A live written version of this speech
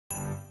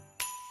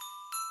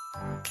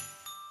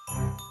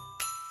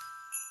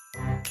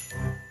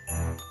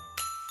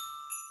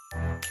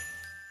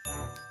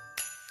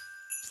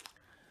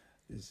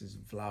This is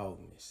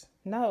Vlogmas.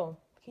 No,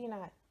 can you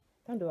not?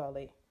 Don't do all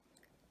that.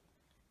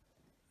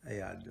 How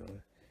y'all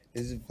doing?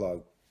 This is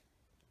Vlog.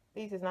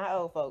 These is not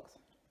old folks.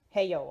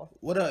 Hey, y'all.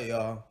 What up,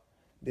 y'all?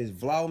 This is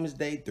Vlogmas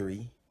Day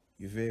 3.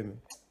 You feel me?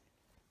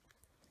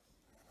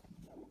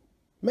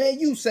 Man,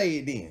 you say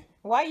it then.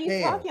 Why are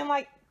you talking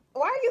like...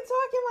 Why are you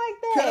talking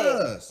like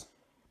that? Cuz.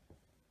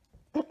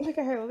 Look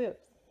at her lips.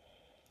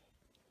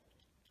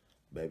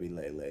 Baby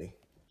Lele.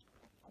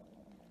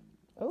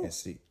 Ooh. And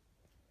see.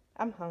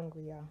 I'm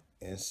hungry, y'all.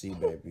 And see,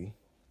 baby.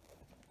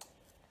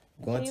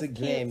 Going She's to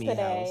Grammy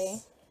today.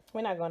 house.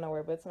 We're not going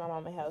nowhere but to my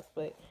mama's house,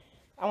 but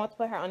I want to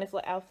put her on this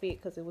little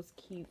outfit because it was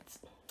cute.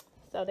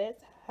 So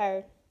that's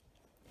her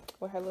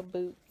with her little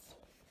boots.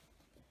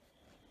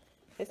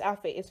 This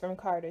outfit is from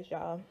Carter's,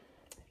 y'all.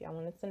 If y'all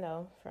wanted to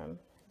know, from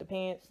the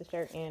pants, the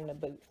shirt, and the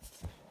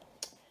boots.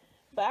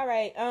 But all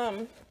right,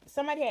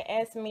 somebody had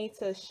asked me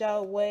to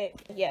show what.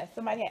 Yeah,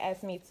 somebody had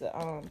asked me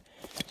to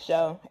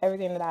show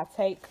everything that I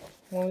take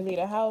when we leave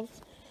the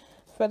house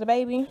for the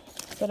baby.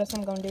 So that's what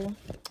I'm gonna do.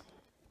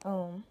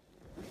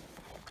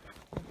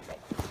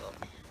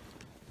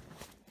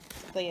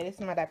 So yeah, this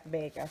is my diaper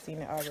bag. I've seen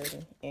it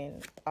already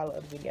in all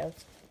of the videos.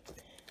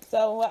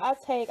 So what I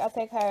take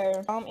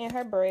her and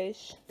her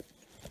brush.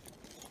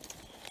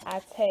 I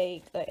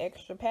take an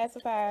extra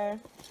pacifier.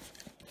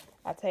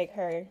 I take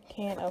her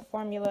can of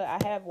formula.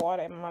 I have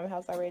water in my mom's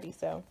house already,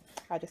 so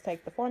I just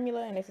take the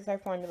formula, and this is her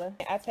formula.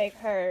 I take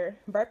her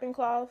burping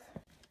cloth.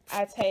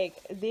 I take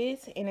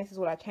this, and this is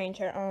what I change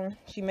her on.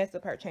 She messed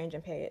up her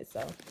changing pad,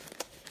 so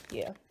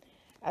yeah.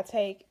 I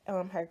take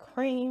her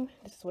cream.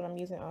 This is what I'm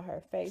using on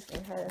her face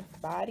and her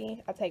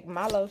body. I take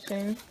my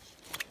lotion.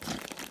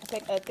 I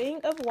take a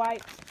thing of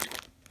wipes,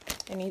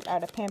 and these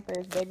are the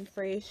Pampers Baby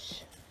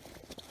Fresh.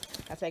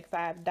 I take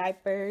 5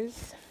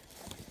 diapers.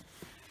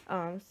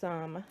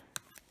 Some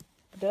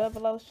Dove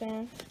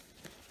lotion.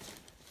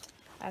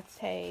 I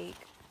take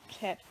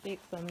chapstick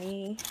for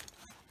me,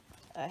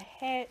 a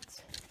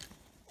hat,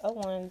 a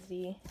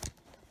onesie,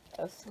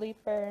 a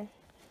sleeper,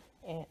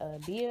 and a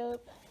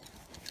bib.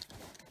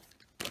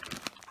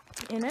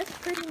 And that's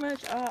pretty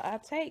much all I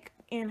take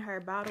in her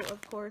bottle,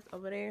 of course,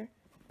 over there.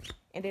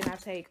 And then I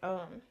take,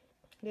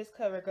 this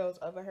cover goes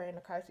over her in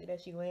the car seat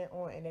that she went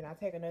on. And then I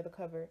take another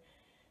cover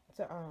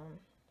to,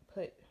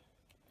 put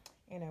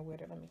in her with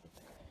her. Let me get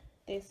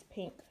this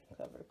pink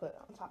cover to put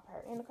on top of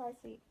her in the car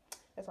seat.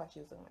 That's why she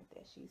was looking like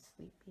that. She's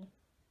sleepy.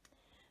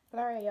 But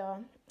alright,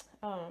 y'all.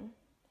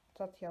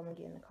 Talk to y'all when we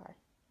get in the car.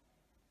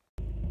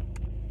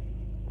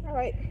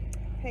 Alright.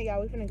 Hey,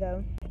 y'all. We finna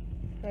go.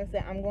 Like I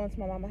said, I'm going to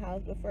my mama's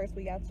house, but first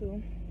we got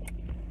to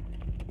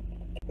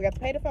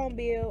pay the phone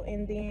bill,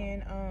 and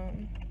then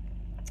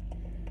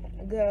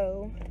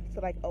go to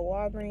like a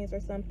Walgreens or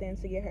something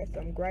to get her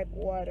some gripe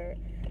water,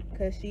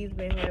 because she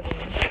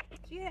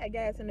had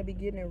gas in the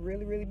beginning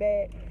really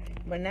bad,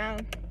 but now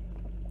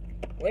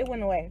it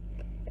went away,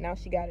 and now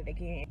she got it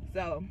again.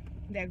 So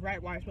that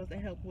gripe water is supposed to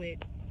help with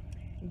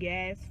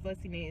gas,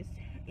 fussiness,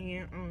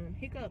 and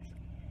hiccups.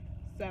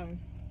 So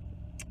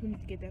we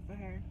need to get that for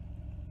her.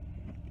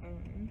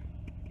 And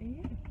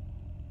yeah.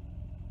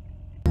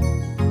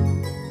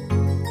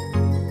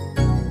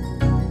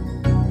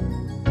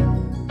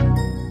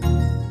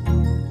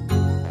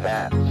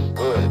 That's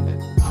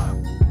good.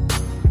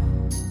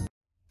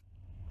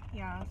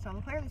 Y'all, so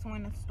LeClair just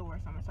went in the store,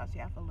 so I'm gonna talk to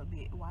y'all for a little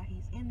bit while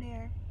he's in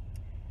there.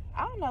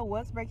 I don't know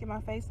what's breaking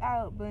my face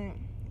out, but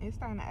it's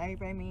starting to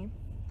aggravate me,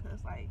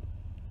 cause like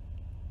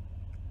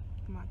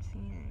my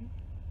chin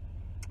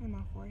and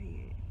my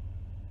forehead.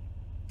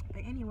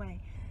 But anyway,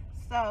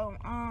 so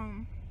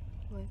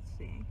let's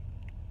see.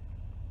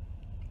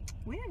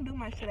 We didn't do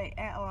much today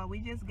at all.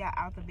 We just got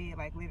out the bed,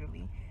 like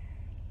literally.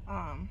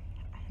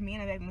 Me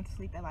and the baby went to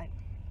sleep at like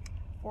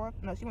 4.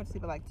 No, she went to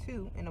sleep at like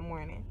 2 in the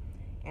morning,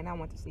 and I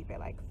went to sleep at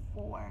like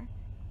 4.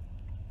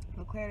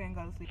 LeClair didn't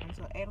go to sleep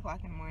until 8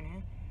 o'clock in the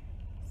morning.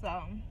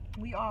 So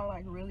we all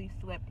like really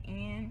slept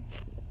in.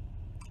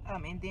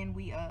 And then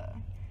we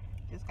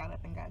just got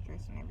up and got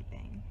dressed and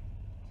everything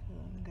to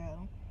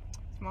go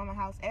to mama's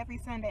house. Every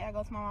Sunday I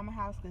go to my mama's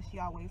house because she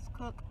always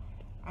cook.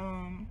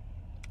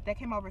 They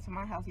came over to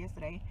my house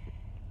yesterday,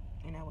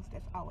 and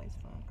that's always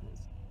fun because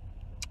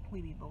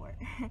we be bored.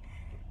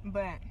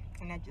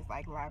 And that just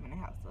like liven the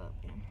house up,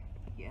 and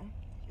yeah,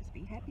 just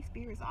be happy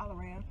spirits all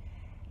around.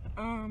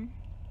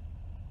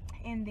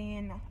 And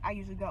then I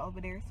usually go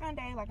over there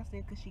Sunday, like I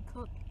said, because she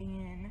cooked,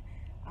 and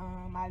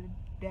my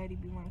daddy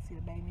be wanting to see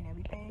the baby and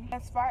everything.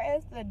 As far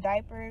as the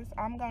diapers,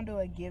 I'm gonna do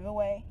a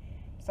giveaway,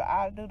 so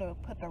I'll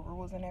put the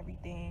rules and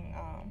everything.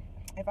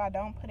 If I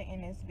don't put it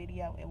in this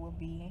video, it will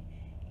be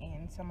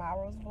in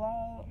tomorrow's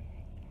vlog.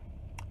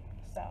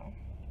 So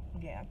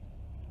yeah,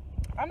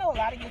 I know a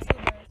lot of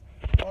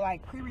YouTubers will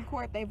like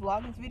pre-record their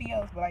Vlogmas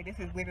videos, but like this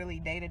is literally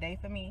day-to-day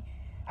for me.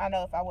 I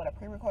know if I would have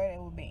pre-recorded,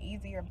 it would be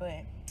easier,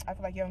 but I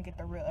feel like you don't get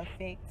the real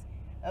effect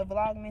of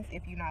Vlogmas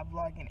if you're not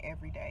vlogging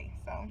every day.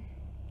 So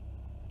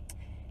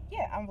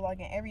yeah, I'm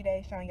vlogging every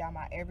day, showing y'all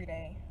my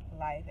everyday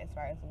life as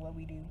far as what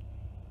we do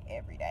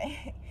every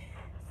day.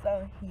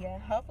 So yeah,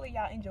 hopefully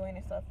y'all enjoying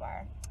it so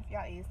far. If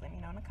y'all is, let me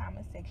know in the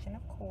comment section,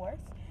 of course.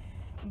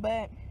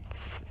 But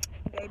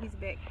baby's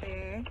back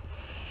there.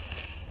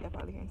 Y'all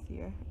probably can't see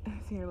her.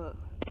 See her little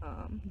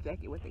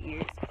jacket with the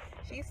ears.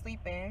 She's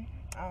sleeping.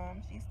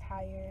 She's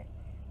tired.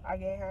 I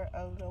gave her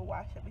a little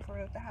wash up before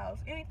we left the house.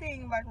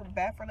 Anything like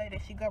bath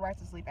related, she go right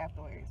to sleep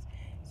afterwards.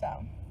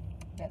 So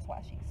that's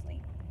why she's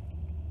asleep.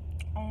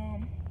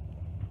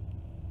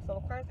 So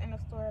LeClair's in the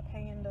store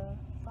paying the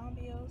phone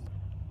bills.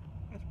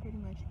 That's pretty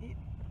much it.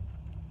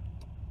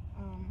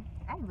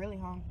 I'm really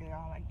hungry,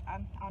 y'all. Like I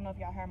don't know if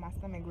y'all heard my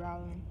stomach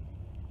growling.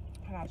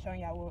 And I was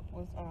showing y'all what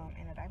was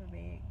in a diaper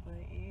bag, but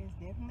it is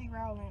definitely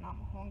growling. I'm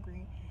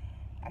hungry.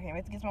 I can't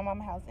wait to get to my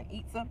mama's house and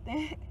eat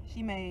something.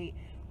 She made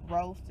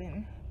roast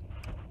and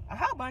a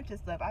whole bunch of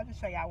stuff. I'll just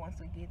show y'all once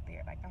we get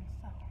there. Like I'm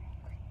so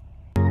hungry.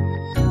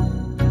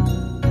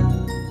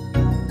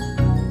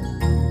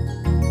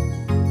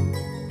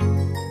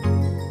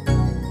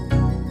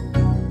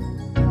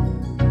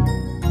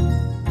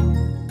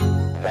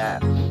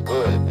 That's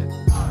good.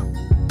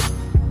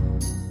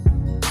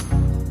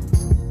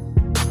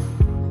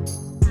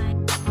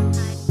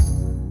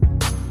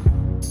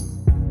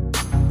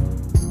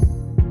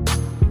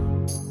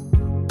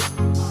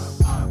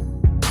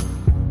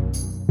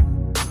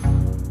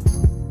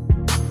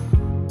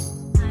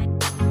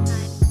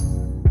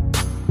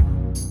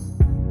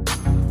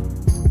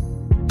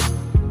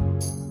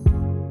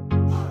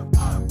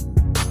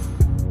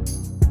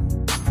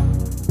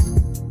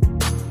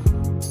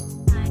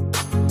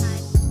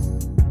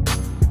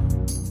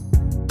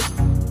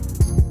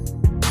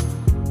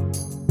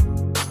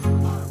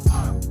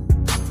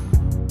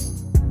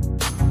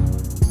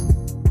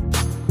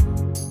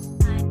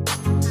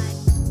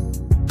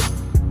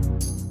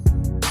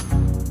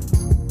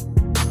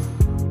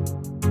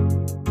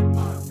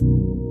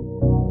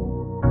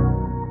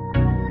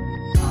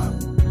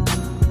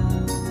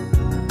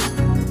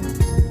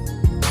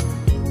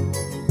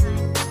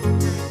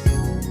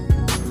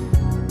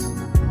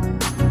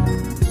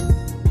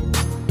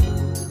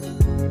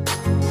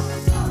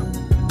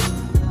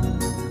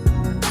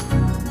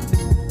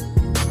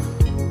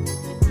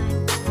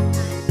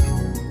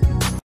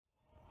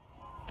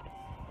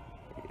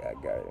 I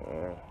got it,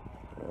 man.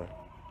 Yeah.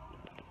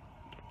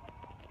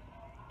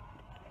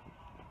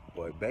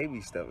 Boy,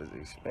 baby stuff is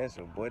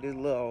expensive. Boy, this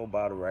little old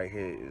bottle right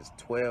here is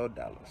 $12.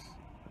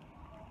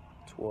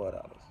 $12.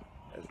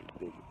 That's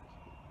ridiculous.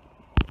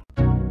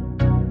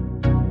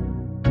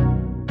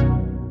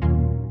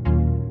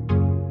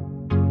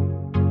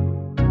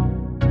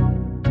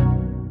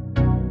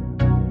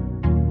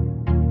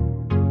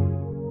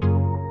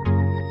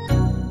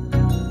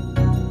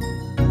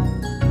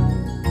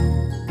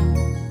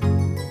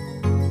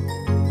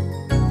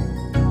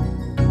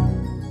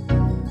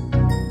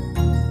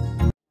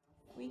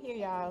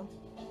 Y'all,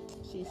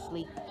 she's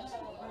asleep.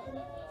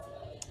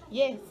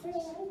 Yes.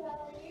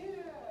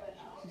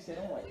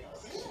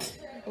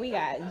 We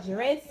got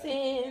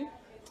dressing,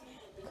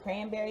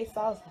 cranberry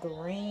sauce,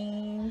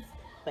 greens,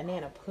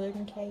 banana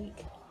pudding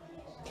cake.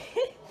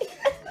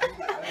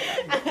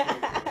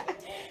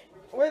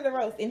 Where's the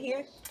roast? In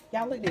here?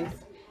 Y'all look at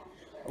this.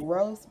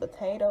 Roast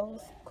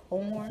potatoes,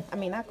 corn. I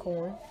mean, not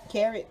corn.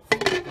 Carrots.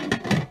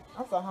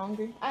 I'm so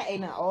hungry. I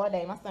ate that all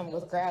day. My stomach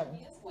was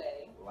growling.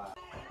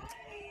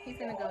 He's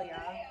gonna go, y'all.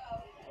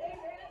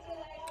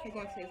 He's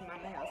going to his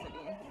mama's house and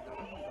then he's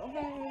gonna go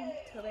home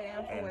till they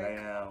have to work. Lay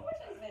down,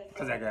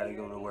 cause I gotta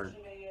go to work.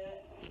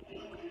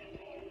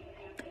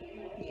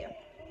 Yeah.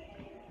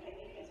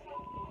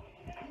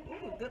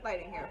 Ooh, good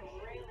light in here.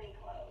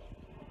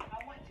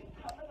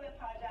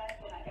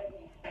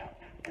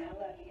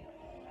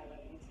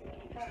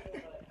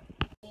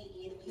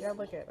 Y'all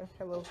look at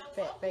her little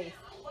fat face.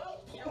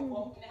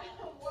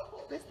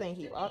 This thing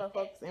keep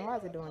autofocusing. Why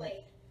is it doing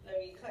it? Let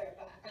me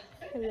clarify.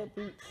 Her little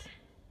boots.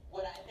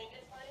 What I think is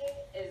funny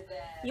is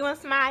that you want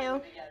to smile?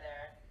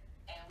 Together,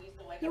 and we used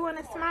to wake you up want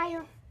to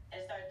smile?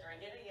 And start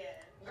drinking again.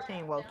 She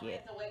ain't woke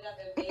yet. To wake up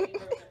and baby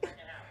groups in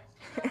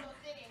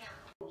freaking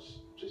house.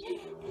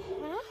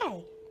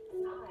 Hi.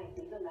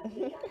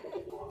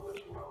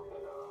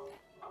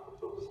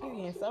 She's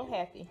getting so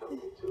happy.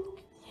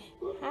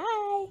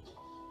 Hi.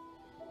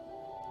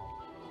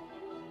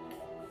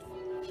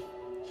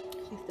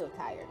 She's still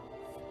tired.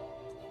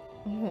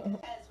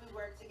 As we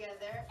work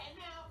together, and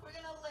now we're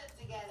gonna live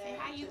together. Say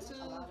hi,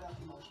 YouTube.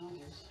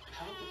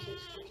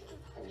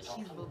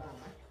 She's a little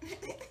boomer.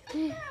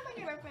 Look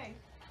at her face.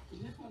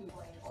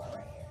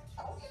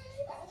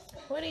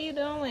 What are you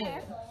doing?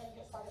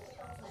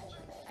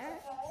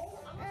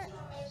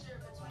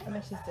 I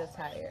know she's still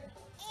tired.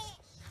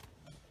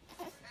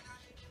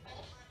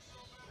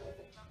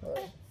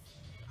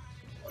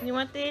 You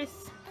want this?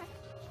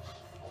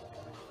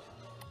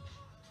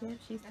 Yep,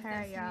 she's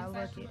tired, y'all.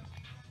 Look it.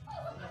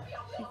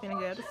 She's gonna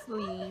go to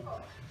sleep.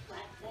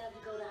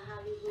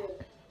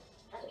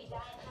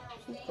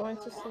 She's going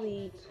to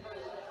sleep.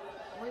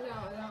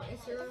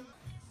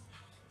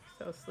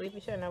 So sleepy,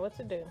 she don't know what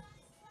to do.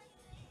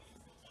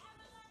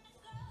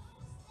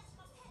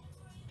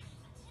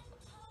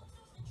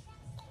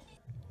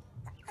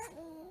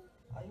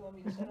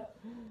 want me to shut up?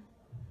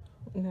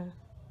 No. I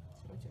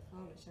want your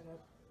phone to shut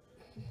up.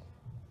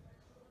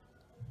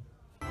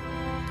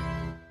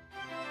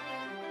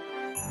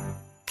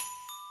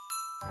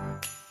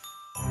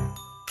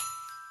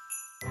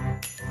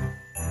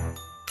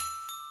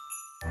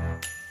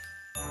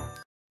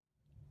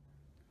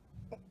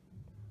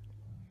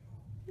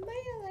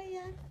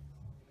 Leia.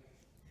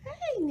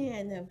 Hi,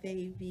 Nana,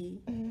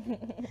 baby. Hi,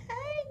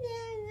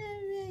 Nana,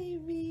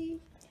 baby.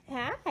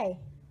 Hi.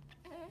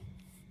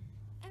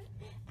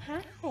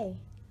 Hi.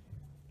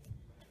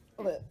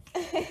 Look.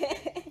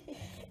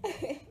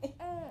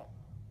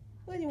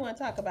 What do you want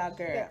to talk about, You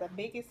girl? got the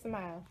biggest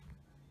smile.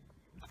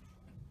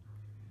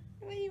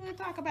 What do you want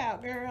to talk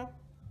about, girl?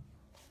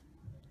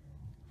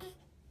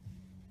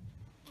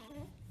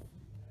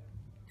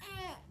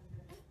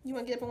 You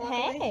want to get up and walk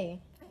away?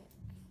 Hey.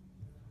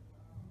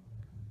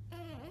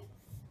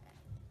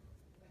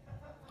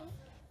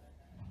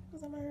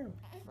 What's on my room?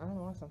 I don't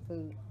want some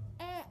food.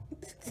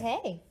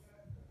 Hey.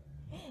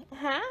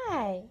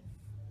 Hi.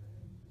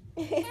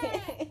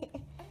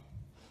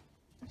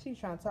 She's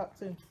trying to talk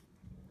too.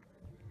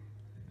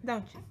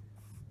 Don't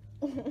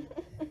you?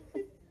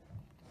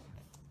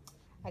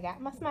 I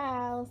got my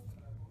smiles.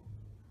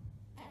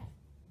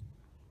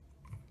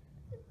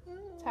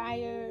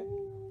 Tired.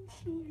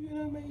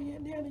 Yeah,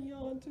 man, down in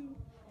yawn too.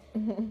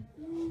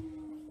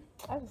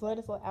 I just love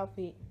this little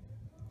outfit.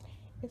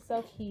 It's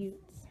so cute.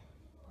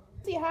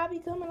 See how I be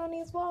coming on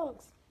these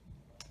vlogs.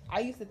 I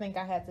used to think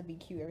I had to be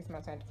cute every time I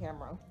turned the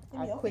camera on.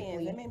 I Your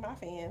fans, they made my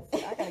fans.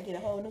 I gotta get a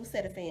whole new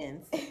set of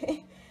fans.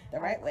 The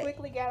right way.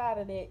 Quickly got out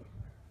of that.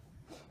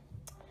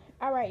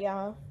 All right,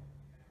 y'all.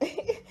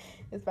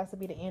 It's about to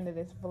be the end of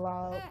this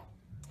vlog.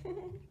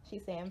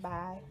 She's saying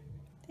bye.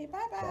 Say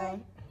bye-bye. So,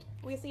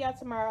 we'll see y'all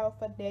tomorrow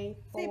for day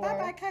 4. Say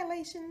bye-bye,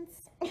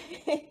 cailalations.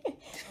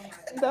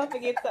 Don't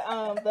forget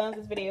to thumbs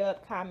this video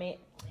up, comment,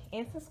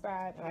 and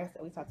subscribe. And like I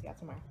said, we'll talk to y'all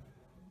tomorrow.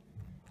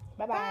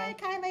 Bye-bye. Bye,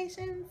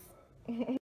 cailalations.